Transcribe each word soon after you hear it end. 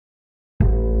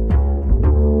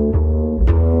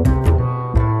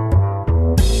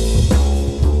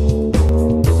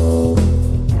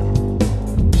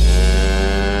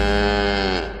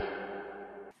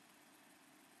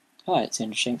it's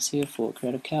Andrew Shanks here for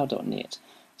CreativeCow.net.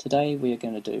 Today we are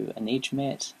going to do an edge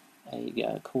mat,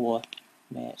 a core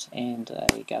mat and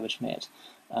a garbage mat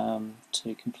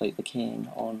to complete the keying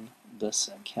on this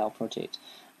cow project.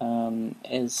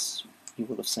 As you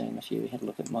would have seen if you had a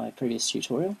look at my previous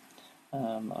tutorial,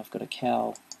 I've got a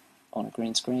cow on a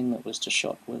green screen that was just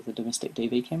shot with a domestic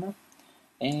DV camera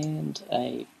and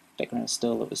a background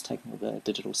still that was taken with a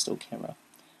digital still camera.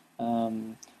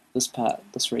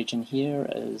 This region here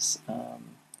is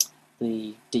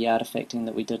the de-artifacting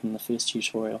that we did in the first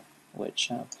tutorial, which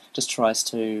just tries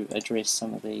to address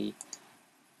some of the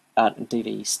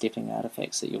DV stepping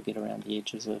artifacts that you'll get around the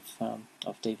edges of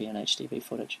DV and HDV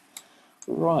footage.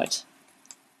 Right,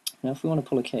 now if we want to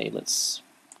pull a key, let's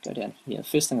go down here.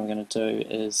 First thing I'm going to do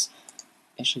is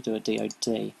actually do a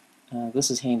DOD.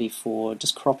 This is handy for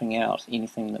just cropping out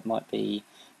anything that might be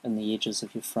in the edges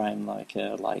of your frame, like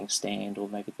a lighting stand, or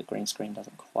maybe the green screen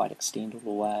doesn't quite extend all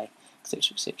the way,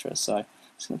 etc, etc. So I'm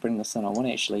just going to bring this in. I want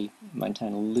to actually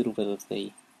maintain a little bit of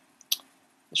the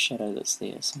shadow that's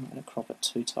there, so I'm not going to crop it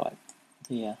too tight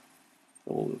there,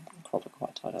 or crop it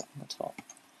quite tight up on the top.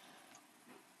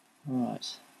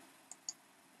 Right,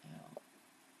 now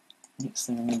next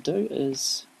thing I'm going to do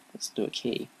is, let's do a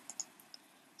key.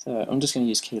 So I'm just going to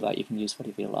use key light. You can use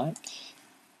whatever you like.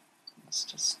 It's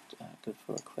just good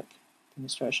for a quick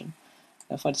demonstration.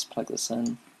 Now if I just plug this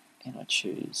in and I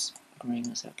choose green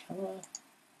as our colour,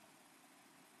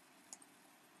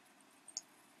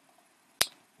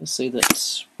 you'll see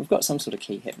that we've got some sort of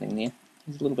key happening there.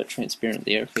 It's a little bit transparent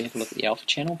there. If we have a look at the alpha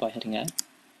channel by hitting A,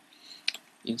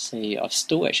 you can see I've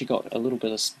still actually got a little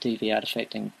bit of DV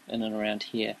artifacting in and around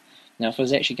here. Now if I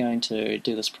was actually going to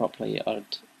do this properly,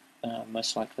 I'd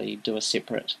most likely do a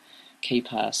separate key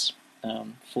pass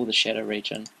for the shadow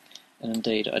region, and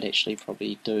indeed I'd actually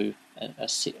probably do a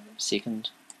second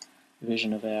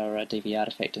version of our DV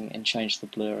artifacting and change the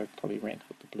blur. I'd probably ramp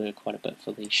up the blur quite a bit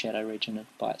for the shadow region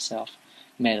by itself,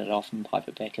 mat it off and pipe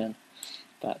it back in,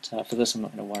 but for this I'm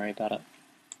not going to worry about it.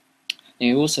 Now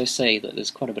you also see that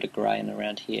there's quite a bit of grey in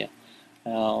around here.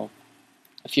 Now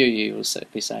a few of you will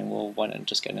be saying, well, why don't you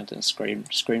just go into the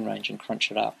screen range and crunch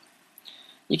it up?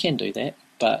 You can do that,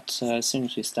 but as soon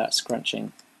as we start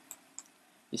scrunching,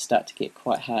 you start to get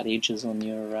quite hard edges on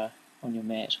your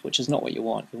mat, which is not what you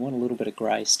want. You want a little bit of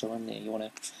grey still in there. You want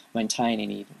to maintain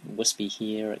any wispy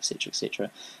hair, etc.,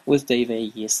 etc. With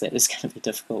DV, yes, that is going to be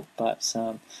difficult, but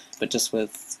just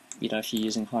with, if you're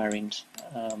using higher end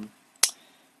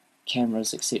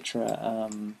cameras, etc.,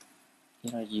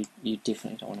 you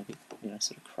definitely don't want to be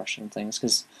sort of crushing things,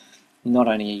 because not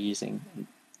only are you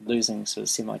losing sort of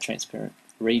semi-transparent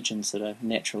regions that are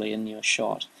naturally in your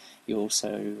shot, you're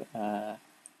also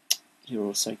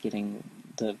getting,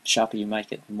 the sharper you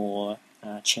make it, the more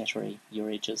chattery your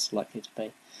edge is likely to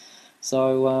be.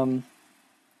 So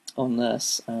on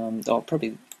this,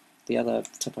 probably the other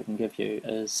tip I can give you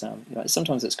is,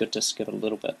 sometimes it's good just to give it a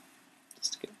little bit,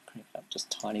 just to crank it up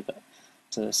just a tiny bit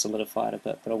to solidify it a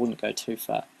bit, but I wouldn't go too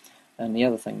far. And the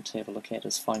other thing to have a look at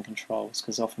is fine controls,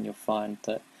 because often you'll find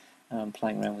that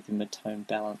playing around with your mid-tone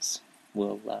balance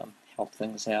will help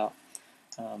things out,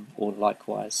 or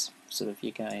likewise sort of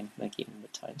your gain. Again,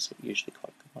 mid-tones are usually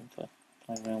quite a good one for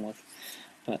playing around with,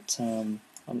 but I'm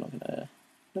not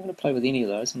going to play with any of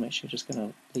those. I'm actually just going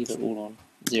to leave it all on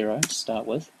 0 to start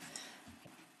with,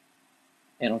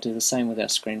 and I'll do the same with our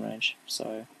screen range.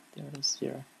 So there it is,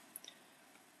 0.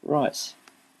 Right,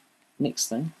 next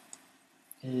thing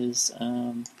is,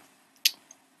 so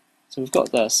we've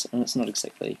got this, and it's not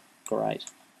exactly great.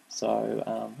 So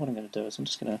what I'm going to do is I'm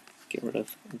just going to get rid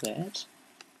of that,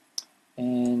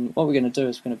 and what we're going to do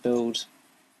is we're going to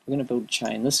build a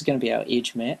chain. This is going to be our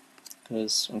edge mat,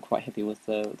 because I'm quite happy with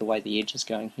the way the edge is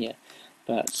going here,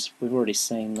 but we've already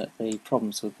seen that the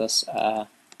problems with this are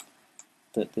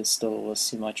that there's still a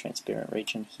semi-transparent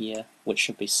region here which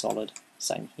should be solid,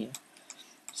 same here.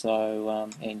 So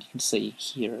and you can see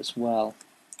here as well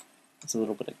there's a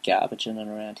little bit of garbage in and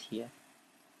around here.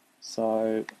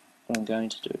 So what I'm going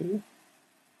to do,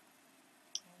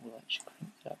 we'll actually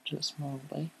crank it up just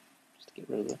mildly, just to get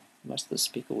rid of most of the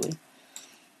speckle there.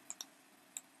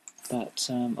 But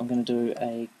I'm going to do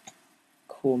a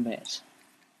core mat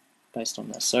based on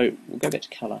this. So we'll go back to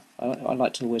colour. I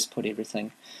like to always put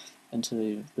everything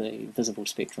into the visible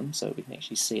spectrum so we can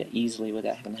actually see it easily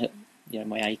without having to hit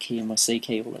my A key and my C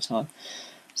key all the time.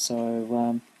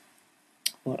 So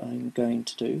what I'm going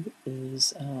to do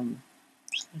is just going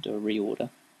to do a reorder.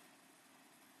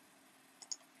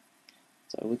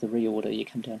 So with the reorder, you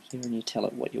come down here and you tell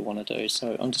it what you want to do.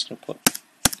 So I'm just going to put,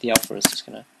 the alpha is just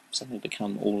going to suddenly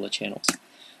become all the channels.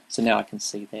 So now I can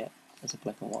see that as a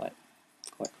black and white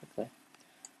quite quickly.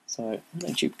 So I'm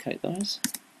going to duplicate those,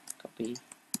 copy,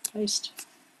 paste.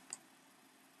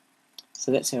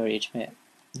 So that's our edge mat.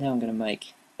 Now I'm going to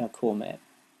make our core mat.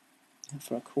 And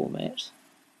for our core mat,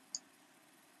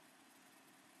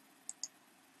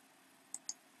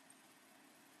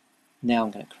 now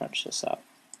I'm going to crunch this up,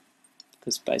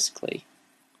 because basically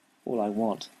all I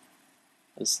want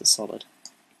is the solid.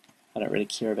 I don't really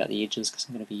care about the edges because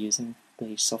I'm going to be using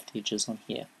the soft edges on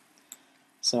here.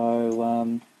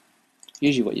 So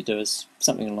usually what you do is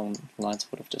something along the lines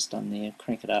of what I've just done there,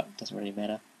 crank it up, doesn't really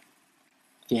matter.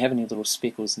 If you have any little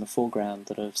speckles in the foreground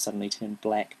that have suddenly turned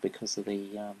black because of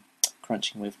the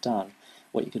crunching we've done,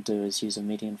 what you could do is use a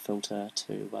median filter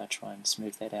to try and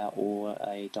smooth that out, or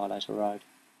a dilate erode.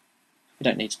 We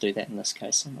don't need to do that in this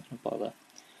case, so I'm not going to bother.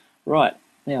 Right,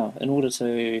 now in order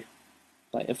to,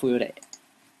 if we were to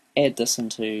add this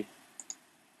into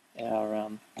our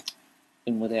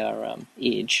with our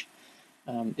edge,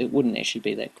 it wouldn't actually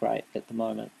be that great at the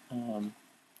moment. So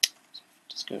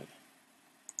just go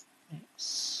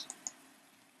X.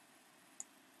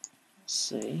 Let's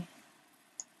see.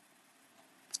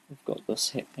 We've got this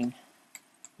happening.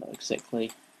 Not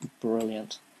exactly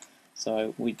brilliant.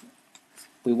 So we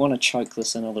want to choke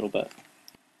this in a little bit.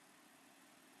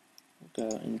 We'll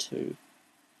go into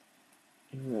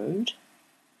erode.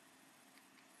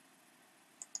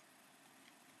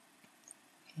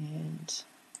 And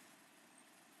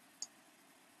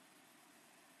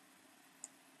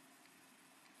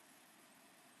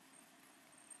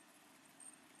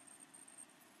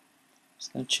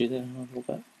just going to chew that in a little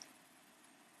bit.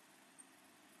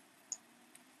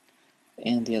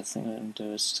 And the other thing I'm going to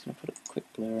do is just going to put a quick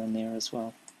blur in there as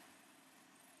well,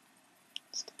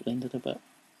 just to blend it a bit.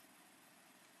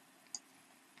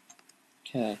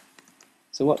 Okay,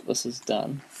 so what this has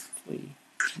done, if we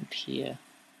compare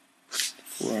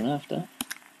before and after,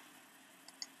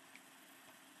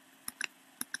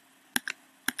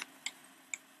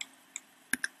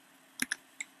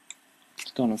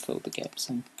 it's gone and filled the gaps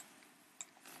in.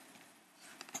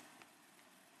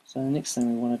 So the next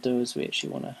thing we want to do is we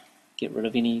actually want to get rid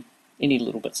of any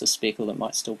little bits of speckle that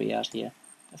might still be out here.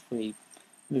 If we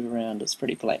move around, it's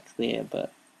pretty black there,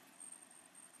 but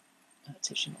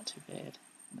it's actually not too bad.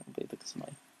 That'll be because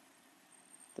of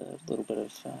the little bit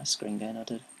of screen gain I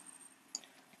did.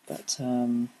 But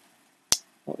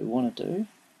what we want to do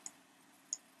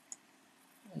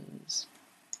is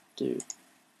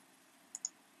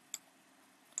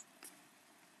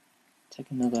take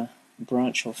another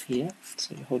branch off here.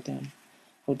 So you hold down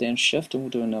Shift, and we'll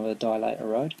do another dilate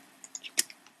erode.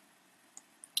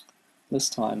 This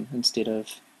time, instead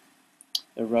of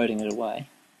eroding it away,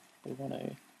 we want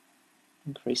to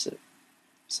increase it.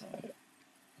 So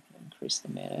increase the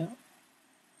mat out.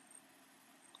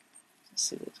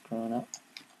 See that's growing up.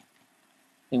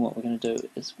 Then what we're going to do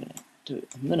is we're going to do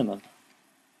a minimum.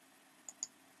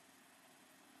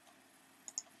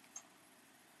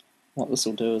 What this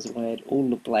will do is it will add all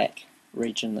the black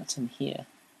region that's in here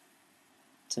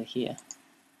to here.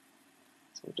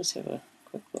 So we'll just have a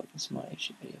quick look. This might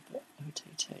actually be a bit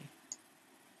OTT.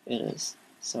 It is.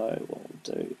 So what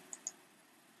we'll do,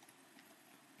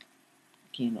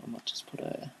 again, I might just put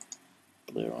a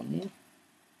blur on there.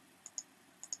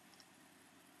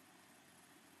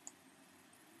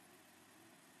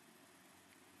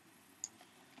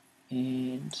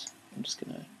 And I'm just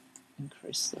going to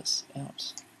increase this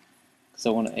out, because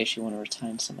I actually want to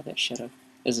retain some of that shadow.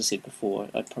 As I said before,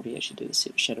 I'd probably actually do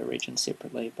the shadow region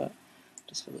separately, but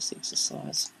just for this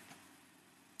exercise.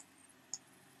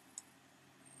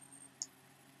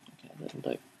 Okay, that'll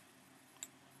do.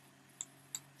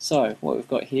 So what we've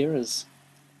got here is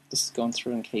this has gone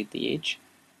through and keyed the edge.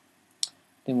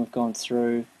 Then we've gone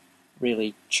through,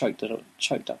 really choked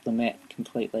up the mat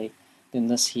completely. Then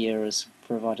this here has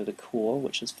provided a core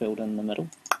which is filled in the middle.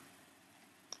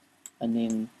 And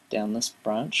then down this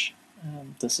branch,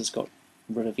 this has got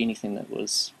rid of anything that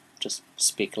was just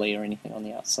speckly or anything on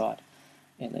the outside,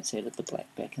 and that's added the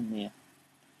black back in there.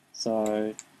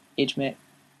 So edge mat,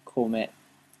 core mat,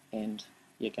 and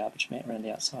your garbage mat around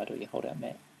the outside, or your holdout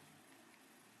mat.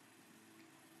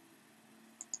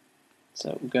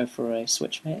 So we'll go for a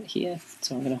switch mat here.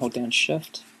 So I'm going to hold down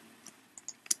Shift.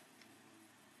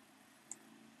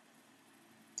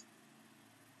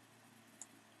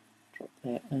 Drop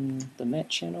that in the mat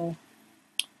channel.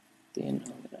 Then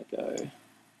I'm going to go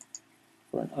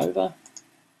for an over.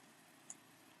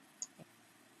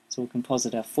 So we'll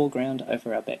composite our foreground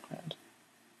over our background.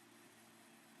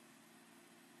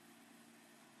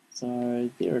 So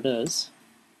there it is.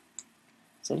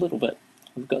 It's a little bit,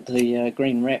 we've got the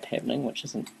green wrap happening, which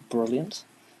isn't brilliant,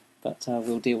 but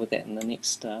we'll deal with that in the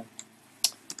next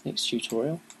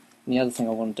tutorial. And the other thing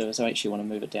I want to do is I actually want to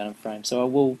move it down in frame,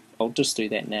 so I'll just do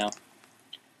that now.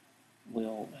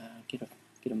 We'll get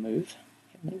a move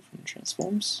happening from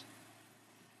transforms.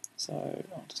 So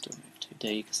I'll just do a move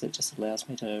 2D because it just allows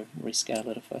me to rescale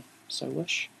it if I so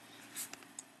wish.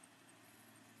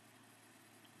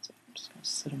 So I'm just going to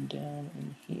sit them down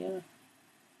in here.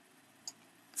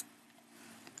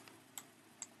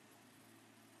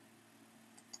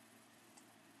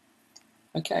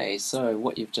 Okay, so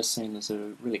what you've just seen is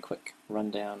a really quick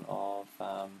rundown of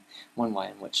one way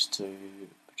in which to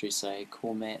produce a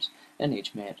core mat, an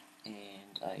edge mat,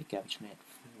 and a garbage mat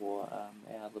for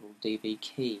our little DV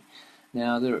key.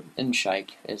 Now, they're in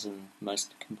Shake, as in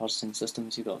most compositing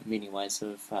systems. You've got many ways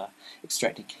of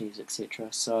extracting keys, etc.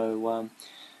 So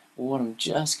what I'm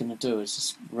just going to do is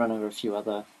just run over a few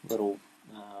other little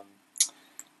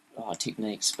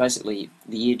techniques. Basically,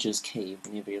 the edge is key.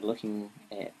 Whenever you're looking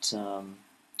at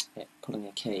pulling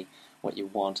a key, what you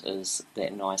want is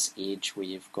that nice edge where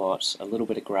you've got a little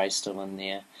bit of grey still in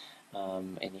there,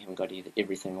 and you haven't got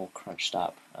everything all crunched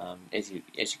up. As you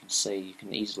can see, you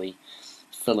can easily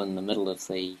fill in the middle of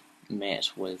the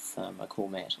mat with a core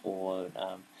mat, or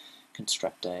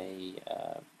construct a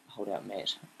hold-out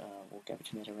mat or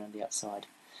garbage mat around the outside.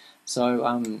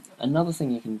 So another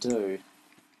thing you can do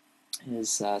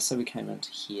is, so we came into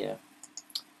here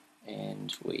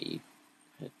and we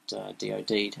had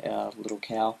DOD'd our little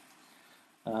cow.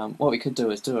 What we could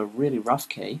do is do a really rough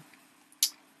key,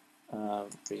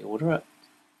 reorder it,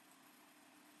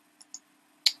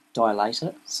 dilate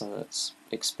it so it's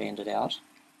expanded out,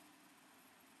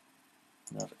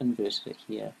 and I've inverted it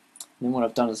here. And then what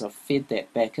I've done is I've fed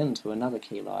that back into another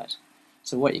key light.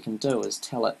 So what you can do is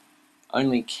tell it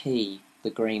only key the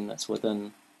green that's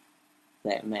within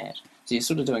that mat. So you're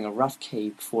sort of doing a rough key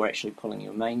before actually pulling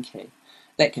your main key.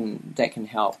 That can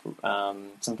help.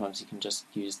 Sometimes you can just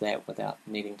use that without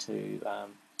needing to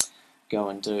go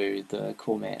and do the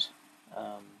core mat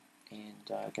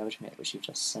and garbage mat, which you've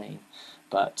just seen.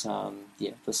 But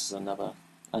yeah, this is another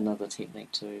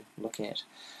technique to look at.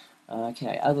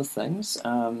 Okay, other things.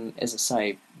 As I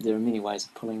say, there are many ways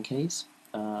of pulling keys.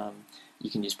 You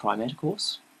can use Primatic, of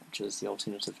course, which is the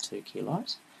alternative to key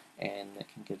light, and that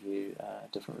can give you a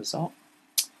different result.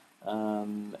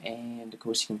 And of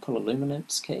course you can pull a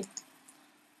luminance key.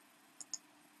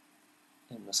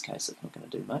 In this case it's not going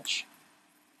to do much.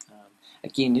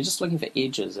 Again, you're just looking for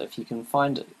edges. If you can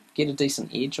get a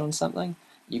decent edge on something,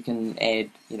 you can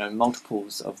add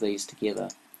multiples of these together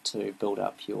to build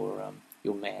up your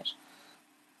mat.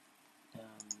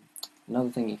 Another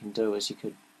thing you can do is you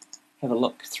could have a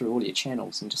look through all your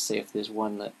channels and just see if there's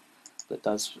one that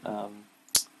does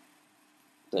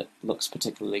that looks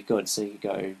particularly good. So you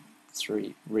go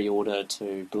through reorder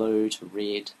to blue to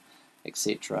red,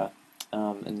 etc.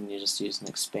 And then you just use an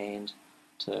expand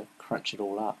to crunch it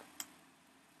all up.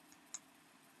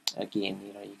 Again,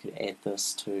 you could add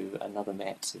this to another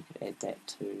mat, so you could add that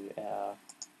to our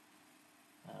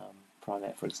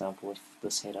Primat, for example, if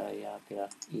this had a better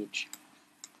edge.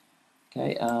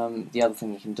 Okay, the other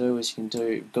thing you can do is you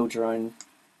can build your own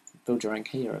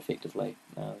keyer effectively.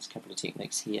 There's a couple of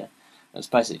techniques here. It's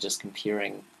basically just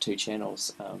comparing two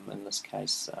channels, in this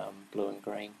case blue and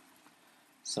green.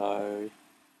 So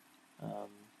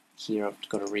here I've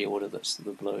got a reorder that's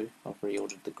the blue, I've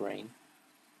reordered the green.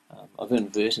 I've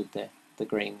inverted the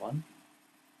green one.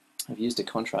 I've used a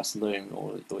contrast loom,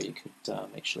 or you could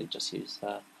actually just use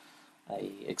a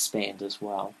expand as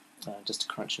well, just to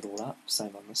crunch it all up.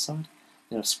 Same on this side.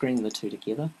 Then I've screened the two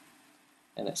together,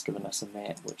 and that's given us a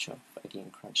mat which I've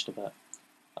again crunched a bit.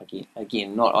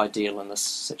 Again, not ideal in this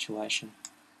situation.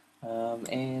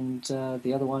 And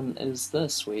the other one is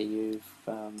this, where you've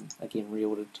again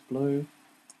reordered to blue,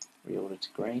 reordered to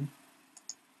green,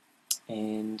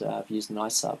 and I've used an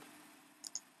iSub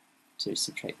to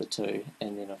subtract the two,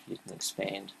 and then I've used an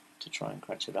expand to try and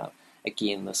crunch it up.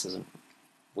 Again, this isn't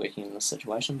working in this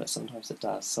situation, but sometimes it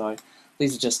does. So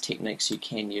these are just techniques you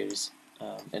can use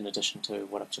in addition to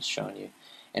what I've just shown you.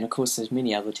 And of course there's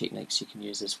many other techniques you can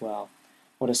use as well.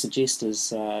 What I suggest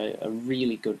is a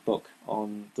really good book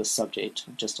on the subject,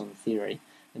 just on theory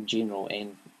in general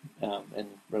and in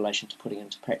relation to putting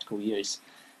into practical use,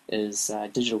 is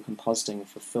Digital Compositing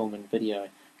for Film and Video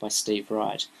by Steve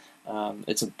Wright.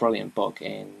 It's a brilliant book,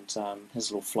 and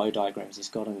his little flow diagrams he's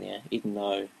got in there, even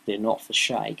though they're not for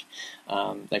Shake,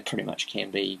 they pretty much can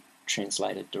be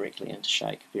translated directly into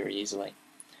Shake very easily.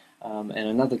 And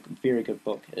another very good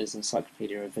book is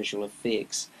Encyclopedia of Visual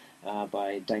Effects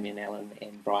by Damien Allen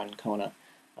and Brian Connor,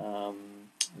 and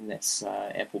that's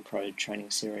Apple Pro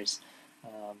Training Series.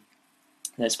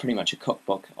 That's pretty much a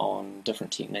cookbook on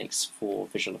different techniques for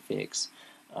visual effects.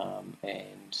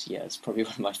 and yeah, it's probably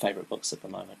one of my favourite books at the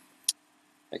moment.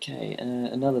 Okay,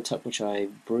 another tip which I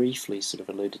briefly sort of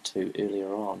alluded to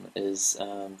earlier on is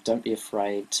don't be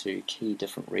afraid to key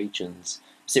different regions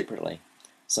separately.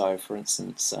 So, for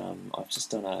instance, I've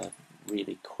just done a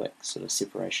really quick sort of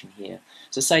separation here.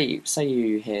 So, say you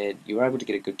were able to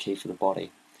get a good key for the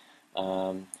body,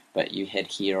 but you had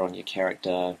here on your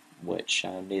character which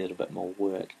needed a bit more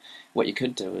work. What you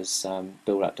could do is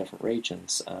build up different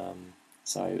regions.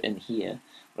 So in here,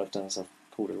 what I've done is I've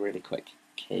pulled a really quick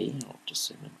key. I'll just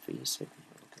zoom in for you so you can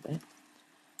have a look at that.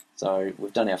 So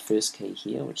we've done our first key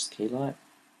here, which is key light,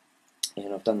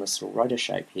 and I've done this little rotor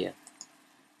shape here,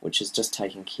 which is just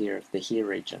taking care of the hair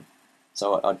region.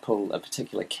 So I'd pull a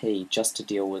particular key just to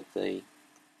deal with the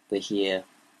hair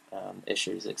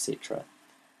issues, etc.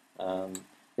 Then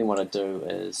what I'd do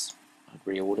is I'd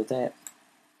reorder that,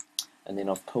 and then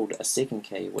I've pulled a second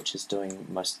key which is doing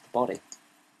most of the body,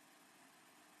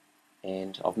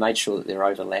 and I've made sure that they're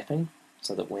overlapping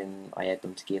so that when I add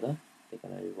them together they're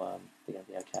going to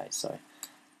be okay. So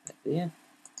that there, and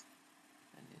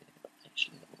then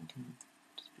actually that one can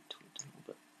just be tweaked a little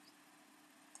bit.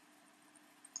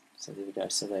 So there we go,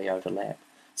 so they overlap.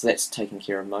 So that's taking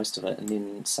care of most of it, and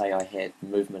then say I had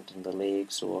movement in the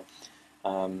legs, or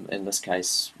in this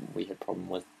case we had a problem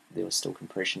with there was still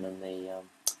compression in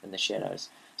the shadows.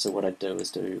 So what I'd do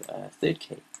is do a third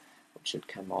key, which would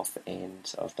come off,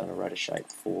 and I've done a rotor shape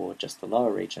for just the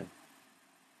lower region.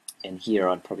 And here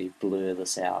I'd probably blur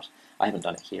this out. I haven't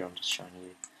done it here, I'm just showing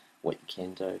you what you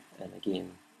can do. And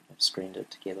again, I've screened it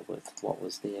together with what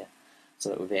was there. So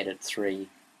that we've added 3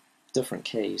 different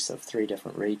keys of 3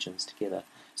 different regions together.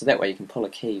 So that way you can pull a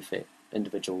key for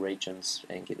individual regions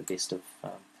and get the best of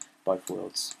both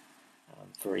worlds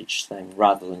for each thing,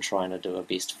 rather than trying to do a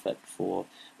best fit for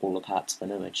all the parts of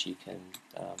an image. You can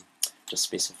just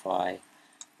specify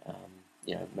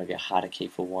maybe a harder key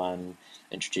for one,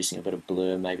 introducing a bit of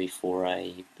blur maybe for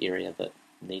a area that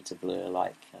needs a blur,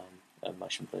 like a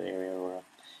motion blur area or a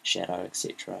shadow,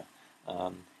 etc.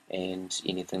 And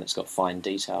anything that's got fine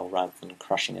detail, rather than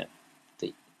crushing it,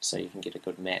 so you can get a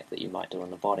good matte that you might do on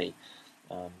the body.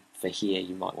 For here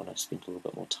you might want to spend a little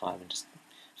bit more time and just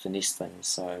finesse things,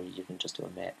 so you can just do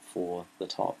a matte for the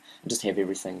top and just have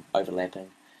everything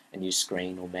overlapping, and use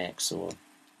screen or max or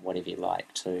whatever you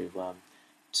like to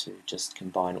just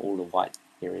combine all the white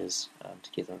areas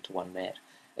together into one matte,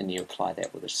 and you apply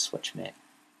that with a switch matte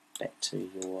back to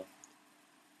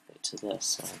this.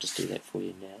 So I'll just do that for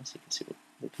you now, so you can see what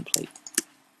the complete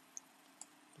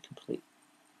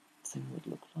thing would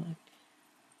look like.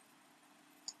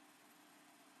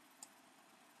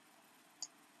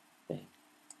 Bang.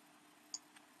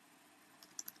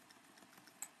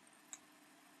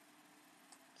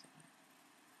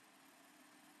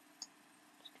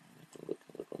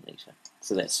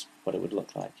 So that's what it would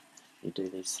look like. You do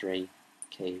these 3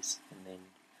 keys, and then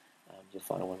your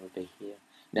final one would be here.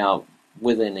 Now,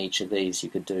 within each of these, you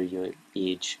could do your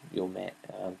edge, your matte,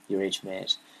 your edge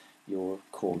matte, your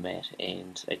core matte,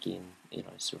 and again,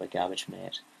 sort of a garbage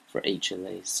matte for each of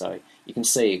these. So you can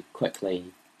see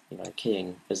quickly,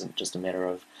 keying isn't just a matter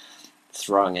of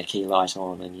throwing a key light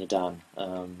on and you're done.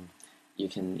 You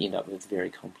can end up with very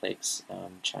complex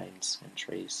chains and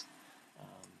trees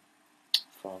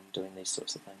from doing these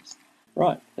sorts of things.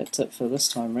 Right, that's it for this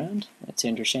time round. That's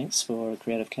Andrew Shanks for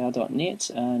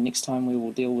creativecow.net. Next time we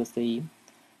will deal with the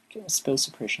spill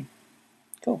suppression.